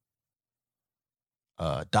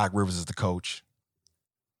 Doc Rivers is the coach.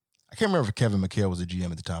 I can't remember if Kevin McHale was the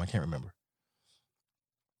GM at the time. I can't remember.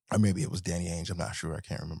 Or maybe it was Danny Ainge. I'm not sure. I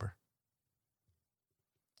can't remember.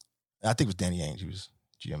 I think it was Danny Ainge. He was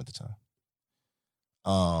GM at the time.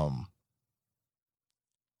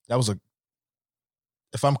 That was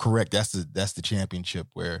if I'm correct, that's the championship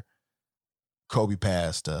where Kobe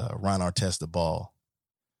passed Ron Artest the ball.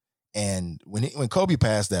 And when Kobe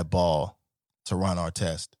passed that ball to Ron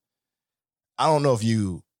Artest, I don't know if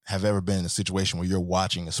you have ever been in a situation where you're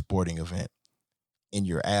watching a sporting event and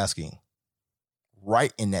you're asking,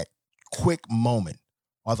 right in that quick moment,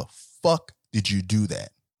 why the fuck did you do that?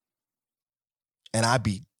 And I'd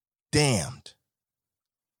be damned.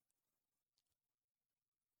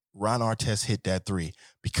 Ron Artest hit that three.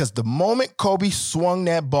 Because the moment Kobe swung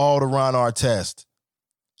that ball to Ron Artest,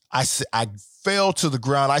 I fell to the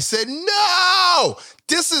ground. I said, no!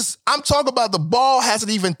 I'm talking about the ball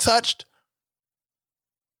hasn't even touched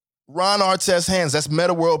Ron Artest's hands. That's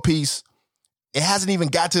Metta World Peace. It hasn't even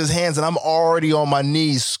got to his hands, and I'm already on my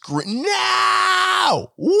knees screaming,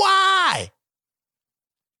 no! Why?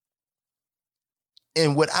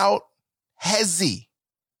 And without hezzy,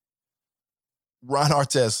 Ron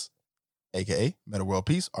Artest, a.k.a. Metta World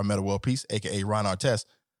Peace, or Metta World Peace, a.k.a. Ron Artest,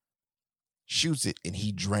 shoots it and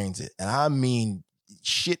he drains it. And I mean,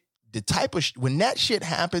 shit, when that shit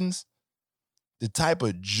happens, the type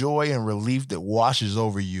of joy and relief that washes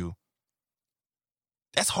over you,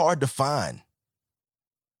 that's hard to find.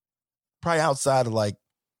 Probably outside of like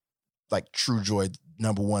true joy,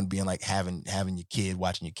 number one being like having your kid,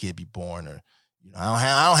 watching your kid be born, or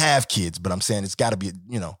I don't have kids, but I'm saying it's got to be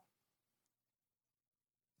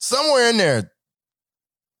somewhere in there,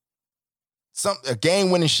 a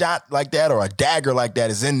game-winning shot like that or a dagger like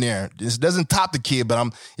that is in there. This doesn't top the kid,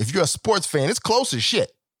 but if you're a sports fan, it's close as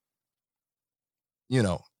shit.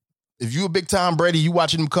 If you're a big Tom Brady, you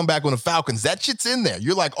watching him come back on the Falcons, that shit's in there.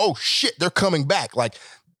 You're like, oh shit, they're coming back. Like,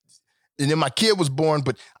 and then my kid was born,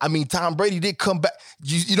 but I mean, Tom Brady did come back.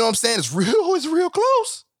 You know what I'm saying? It's real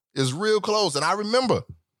close. It's real close. And I remember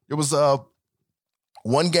it was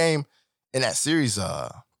one game in that series.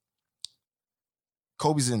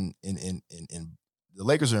 Kobe's in the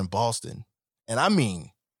Lakers are in Boston. And I mean,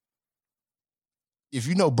 if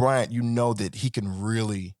you know Bryant, you know that he can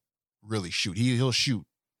really, really shoot. He'll shoot.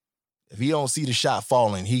 If he don't see the shot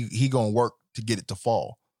falling, he gonna work to get it to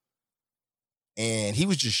fall. And he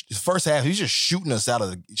was just, his first half, he was just shooting us out of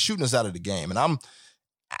the game. And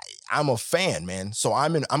I'm a fan, man. So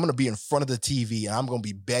I'm gonna be in front of the TV and I'm gonna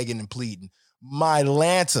be begging and pleading, my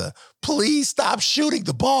Lanta, please stop shooting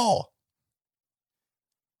the ball.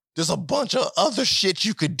 There's a bunch of other shit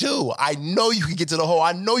you could do. I know you can get to the hole.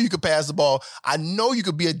 I know you could pass the ball. I know you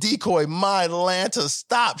could be a decoy. My Lanta,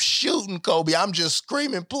 stop shooting, Kobe. I'm just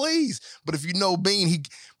screaming, please. But if you know Bean,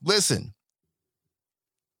 listen.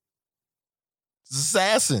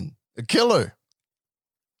 Assassin, a killer.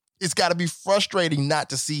 It's got to be frustrating not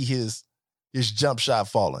to see his jump shot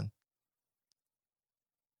falling.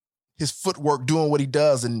 His footwork doing what he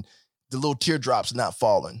does and the little teardrops not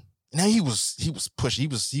falling. Now he was pushing,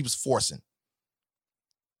 he was forcing.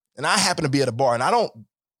 And I happen to be at a bar, and I don't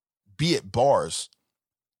be at bars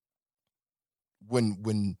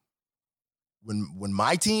when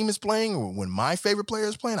my team is playing or when my favorite player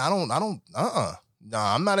is playing. No,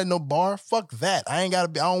 I'm not at no bar. Fuck that. I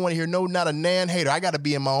don't want to hear not a nan hater. I gotta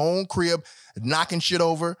be in my own crib, knocking shit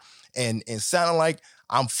over and sounding like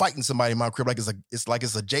I'm fighting somebody in my crib, like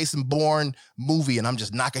it's a Jason Bourne movie, and I'm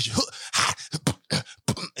just knocking shit.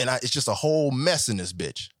 And it's just a whole mess in this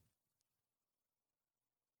bitch.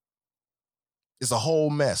 It's a whole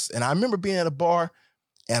mess. And I remember being at a bar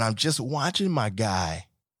and I'm just watching my guy,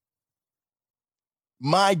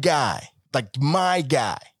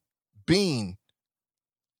 being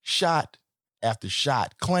shot after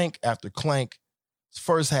shot, clank after clank. It's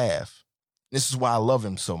first half. This is why I love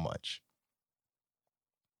him so much.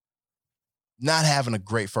 Not having a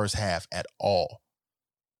great first half at all.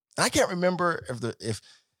 And I can't remember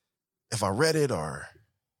if I read it or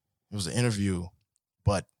it was an interview,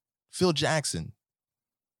 but Phil Jackson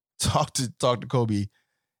talked to Kobe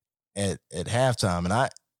at halftime, and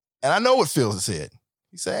I know what Phil said.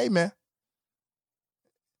 He said, "Hey man,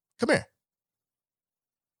 come here.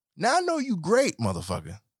 Now I know you great,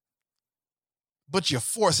 motherfucker, but you're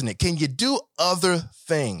forcing it. Can you do other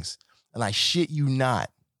things?" And I shit you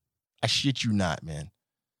not, man.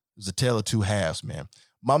 It was a tale of two halves, man.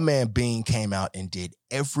 My man Bean came out and did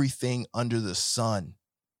everything under the sun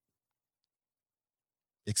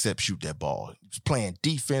except shoot that ball. He was playing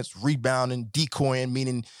defense, rebounding, decoying,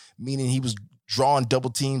 meaning he was drawing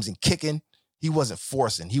double teams and kicking. He wasn't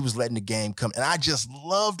forcing. He was letting the game come. And I just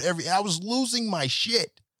loved I was losing my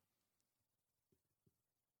shit.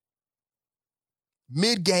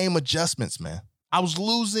 Mid-game adjustments, man. I was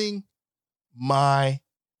losing my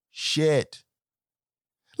shit.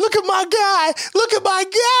 Look at my guy. Look at my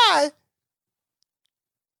guy.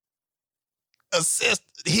 Assist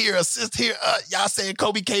here. Y'all saying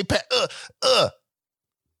Kobe K. Picking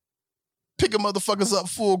motherfuckers up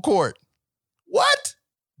full court. What?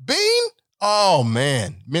 Bean? Oh,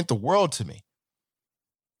 man. Meant the world to me.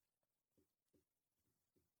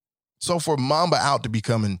 So for Mamba Out to be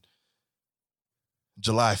coming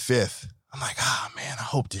July 5th, I'm like, man, I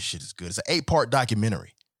hope this shit is good. It's an 8-part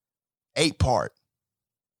documentary. 8-part.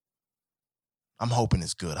 I'm hoping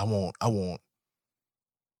it's good. I won't.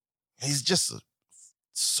 He's just a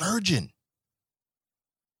surgeon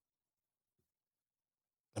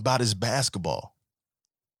about his basketball.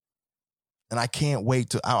 And I can't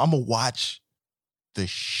wait I'm going to watch the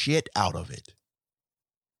shit out of it.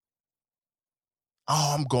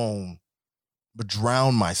 Oh, I'm going to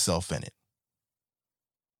drown myself in it.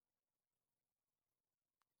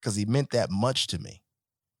 Because he meant that much to me.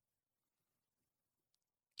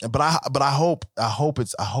 But I hope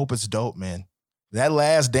it's dope, man. That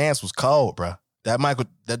Last Dance was cold, bro.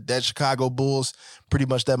 That Chicago Bulls, pretty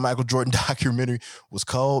much that Michael Jordan documentary was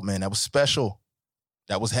cold, man. That was special.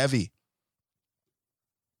 That was heavy.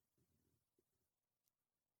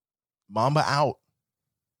 Mamba Out,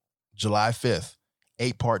 July 5th,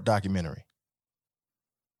 8-part documentary.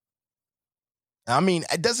 I mean,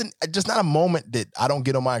 it's just not a moment that I don't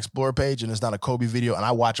get on my Explorer page and it's not a Kobe video and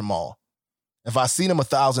I watch them all. If I've seen them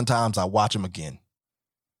 1,000 times, I watch them again.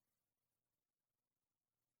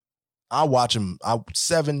 I watch them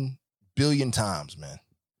 7 billion times, man.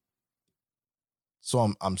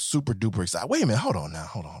 So I'm super duper excited. Wait a minute, hold on. Let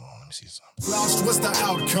me see something. Lost, what's the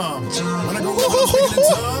outcome? When I go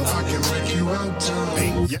I can make you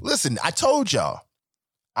out. Listen, I told y'all.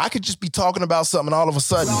 I could just be talking about something all of a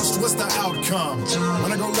sudden. Lost, what's the outcome?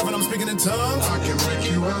 When I go live and I'm speaking in tongues, I can make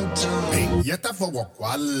you out. Yeta for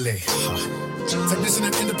quale. Technician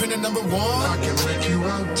and independent #1. I can make you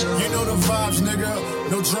out. You know the vibes, nigga.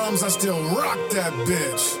 No drums, I still rock that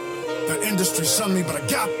bitch. The industry shunned me, but I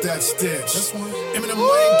got that stitch. Eminem,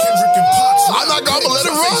 Wayne, Kendrick, and Pox. I'm gonna let it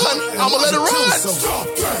run. I'm gonna let it run. So stop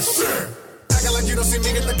that shit. Acting like you don't see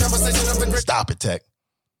me get the conversation of the great. Stop it, Tech.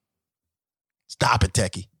 Stop it,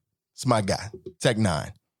 Techie. It's my guy, Tech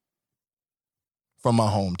 9. From my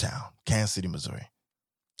hometown, Kansas City, Missouri.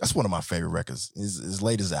 That's one of my favorite records. His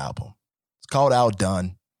latest album. It's called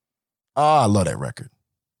Outdone. Oh, I love that record.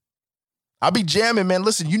 I be jamming, man.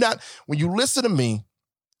 Listen, when you listen to me,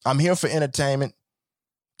 I'm here for entertainment.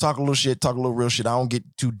 Talk a little shit, talk a little real shit. I don't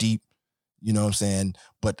get too deep, you know what I'm saying?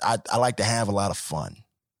 But I like to have a lot of fun.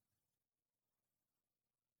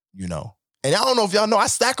 You know? And I don't know if y'all know, I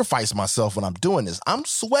sacrifice myself when I'm doing this. I'm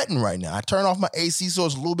sweating right now. I turn off my AC so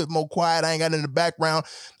it's a little bit more quiet. I ain't got it in the background.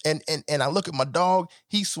 And I look at my dog.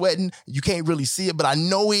 He's sweating. You can't really see it, but I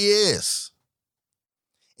know he is.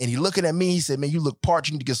 And he looking at me. He said, man, you look parched.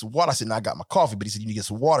 You need to get some water. I said, no, I got my coffee. But he said, you need to get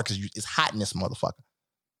some water because it's hot in this motherfucker.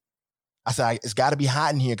 I said, it's got to be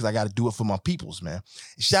hot in here because I got to do it for my peoples, man.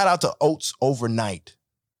 Shout out to Oats Overnight.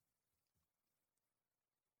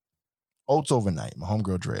 Oats Overnight, my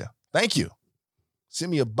homegirl Drea. Thank you.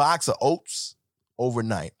 Send me a box of oats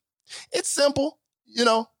overnight. It's simple,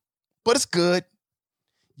 but it's good.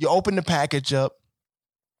 You open the package up.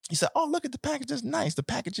 You say, oh, look at the package. It's nice. The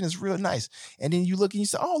packaging is real nice. And then you look and you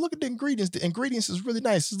say, oh, look at the ingredients. The ingredients is really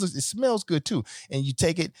nice. It smells good too. And you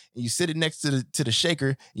take it and you sit it next to the shaker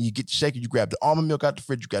and you get the shaker. You grab the almond milk out the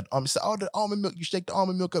fridge. You got the almond. You say, oh, the almond milk. You shake the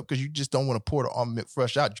almond milk up because you just don't want to pour the almond milk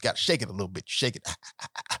fresh out. You got to shake it a little bit. You shake it.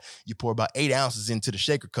 You pour about 8 ounces into the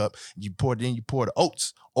shaker cup. You pour the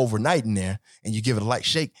oats overnight in there and you give it a light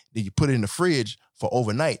shake. Then you put it in the fridge for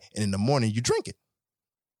overnight. And in the morning you drink it.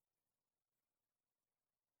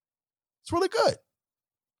 It's really good.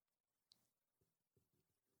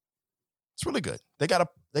 It's really good. They got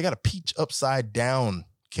a peach upside down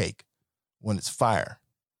cake when it's fire.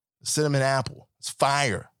 The cinnamon apple. It's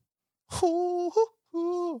fire. It's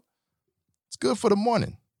good for the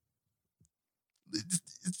morning.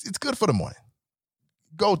 It's good for the morning.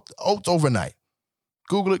 Go Oats Overnight.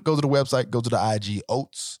 Google it. Go to the website. Go to the IG.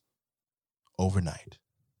 Oats Overnight.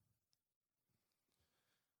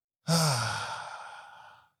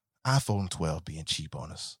 iPhone 12 being cheap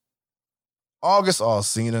on us. August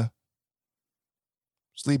Alsina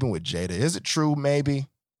sleeping with Jada. Is it true? Maybe.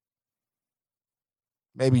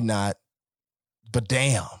 Maybe not. But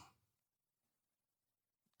damn.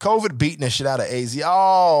 COVID beating the shit out of AZ.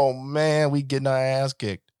 Oh, man, we getting our ass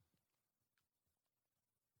kicked.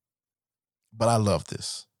 But I love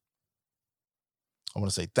this. I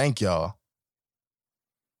want to say thank y'all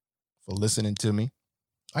for listening to me.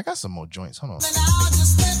 I got some more joints. Hold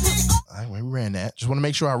on. We ran that. Just want to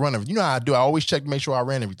make sure I run everything. You know how I do. I always check to make sure I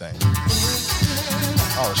ran everything.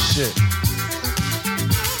 Oh, shit.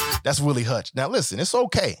 That's Willie Hutch. Now, listen, it's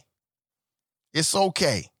okay. It's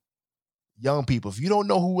okay. Young people, if you don't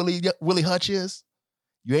know who Willie Hutch is,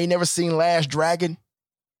 you ain't never seen Last Dragon,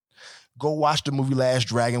 go watch the movie Last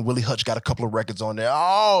Dragon. Willie Hutch got a couple of records on there.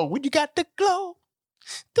 Oh, when you got the glow.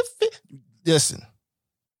 Listen.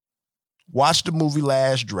 Watch the movie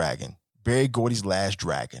Last Dragon. Berry Gordy's Last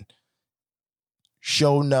Dragon.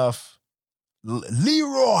 Sure enough,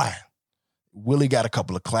 Leroy. Willie got a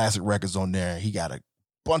couple of classic records on there. He got a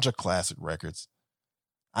bunch of classic records.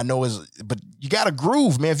 I know but you got to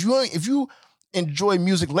groove, man. If you enjoy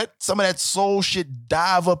music, let some of that soul shit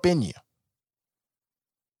dive up in you.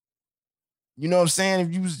 You know what I'm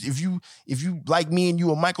saying? If you like me and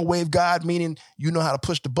you a microwave god, meaning you know how to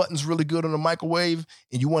push the buttons really good on the microwave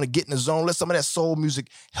and you want to get in the zone, let some of that soul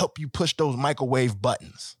music help you push those microwave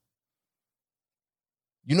buttons.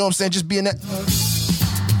 You know what I'm saying? Just be in that.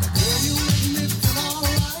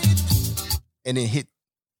 And then hit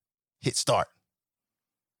start.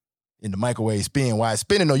 In the microwave spin. While it's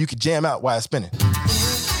spinning, though, you can jam out while it's spinning.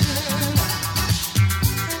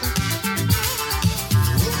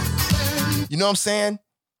 You know what I'm saying?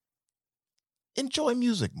 Enjoy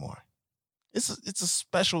music more. It's a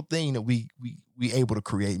special thing that we able to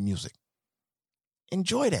create music.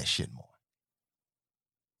 Enjoy that shit more.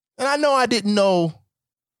 And I know I didn't know.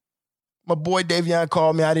 My boy Davion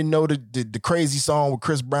called me. I didn't know the crazy song with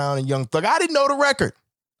Chris Brown and Young Thug. I didn't know the record.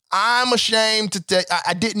 I'm ashamed to tell.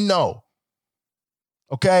 I didn't know.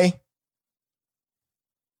 Okay?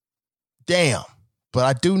 Damn. But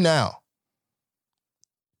I do now.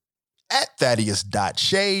 At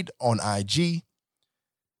Thaddeus.Shade on IG.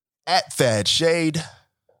 At Thad Shade.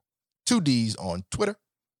 2 Ds on Twitter.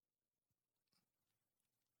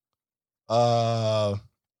 On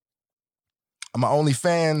my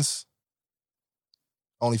OnlyFans.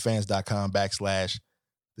 OnlyFans.com/The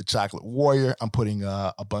Chocolate Warrior. I'm putting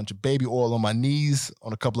a bunch of baby oil on my knees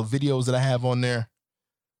on a couple of videos that I have on there.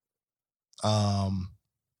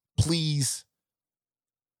 Please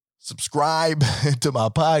subscribe to my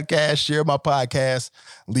podcast, share my podcast,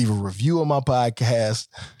 leave a review on my podcast.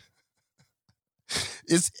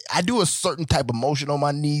 I do a certain type of motion on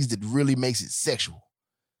my knees that really makes it sexual.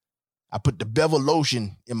 I put the bevel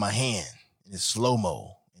lotion in my hand and it's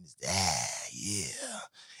slow-mo. And it's yeah.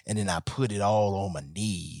 And then I put it all on my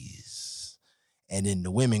knees. And then the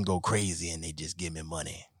women go crazy and they just give me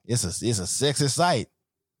money. It's a sexy sight.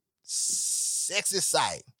 Sexy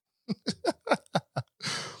sight.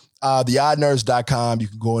 TheOddNerds.com. You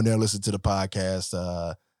can go in there and listen to the podcast. Do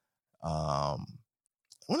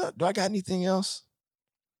I got anything else?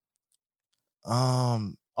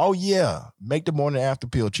 Oh yeah. Make the morning after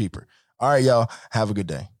pill cheaper. All right, y'all. Have a good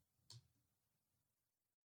day.